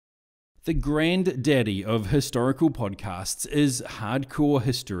The granddaddy of historical podcasts is Hardcore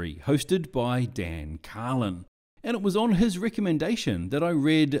History, hosted by Dan Carlin. And it was on his recommendation that I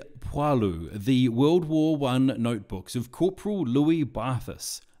read Poilu, the World War I notebooks of Corporal Louis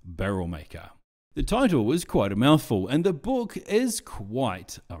Barthas, barrel maker. The title is quite a mouthful, and the book is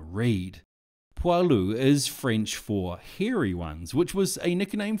quite a read. Poilu is French for hairy ones, which was a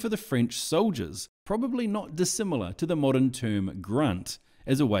nickname for the French soldiers, probably not dissimilar to the modern term grunt,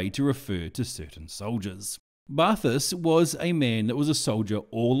 as a way to refer to certain soldiers. Barthas was a man that was a soldier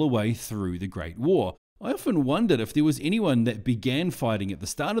all the way through the Great War. I often wondered if there was anyone that began fighting at the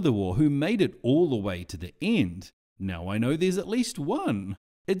start of the war who made it all the way to the end. Now I know there's at least one.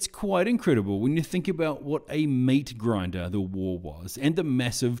 It's quite incredible when you think about what a meat grinder the war was and the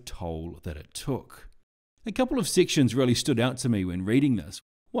massive toll that it took. A couple of sections really stood out to me when reading this.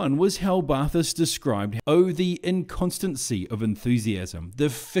 One was how Barthas described the inconstancy of enthusiasm, the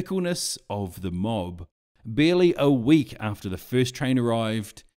fickleness of the mob. Barely a week after the first train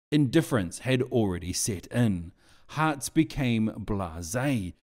arrived, indifference had already set in. Hearts became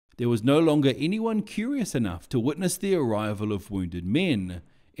blasé. There was no longer anyone curious enough to witness the arrival of wounded men,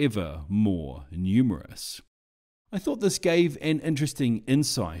 ever more numerous. I thought this gave an interesting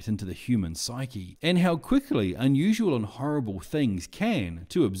insight into the human psyche and how quickly unusual and horrible things can,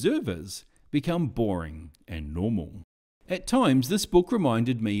 to observers, become boring and normal. At times, this book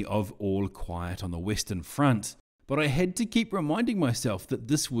reminded me of All Quiet on the Western Front, but I had to keep reminding myself that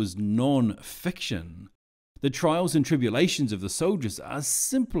this was non-fiction. The trials and tribulations of the soldiers are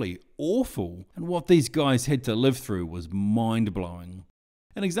simply awful, and what these guys had to live through was mind-blowing.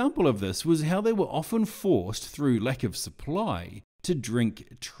 An example of this was how they were often forced, through lack of supply, to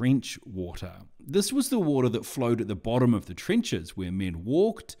drink trench water. This was the water that flowed at the bottom of the trenches where men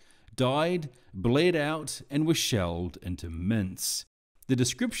walked, died, bled out, and were shelled into mince. The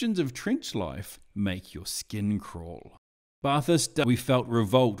descriptions of trench life make your skin crawl. Barthas, we felt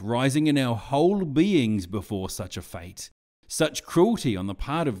revolt rising in our whole beings before such a fate. Such cruelty on the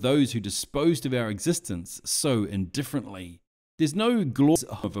part of those who disposed of our existence so indifferently. There's no glory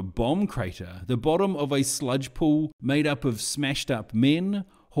of a bomb crater, the bottom of a sludge pool made up of smashed up men,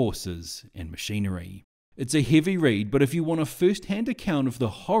 horses, and machinery. It's a heavy read, but if you want a first-hand account of the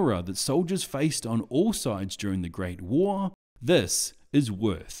horror that soldiers faced on all sides during the Great War, this is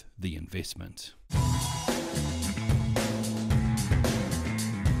worth the investment.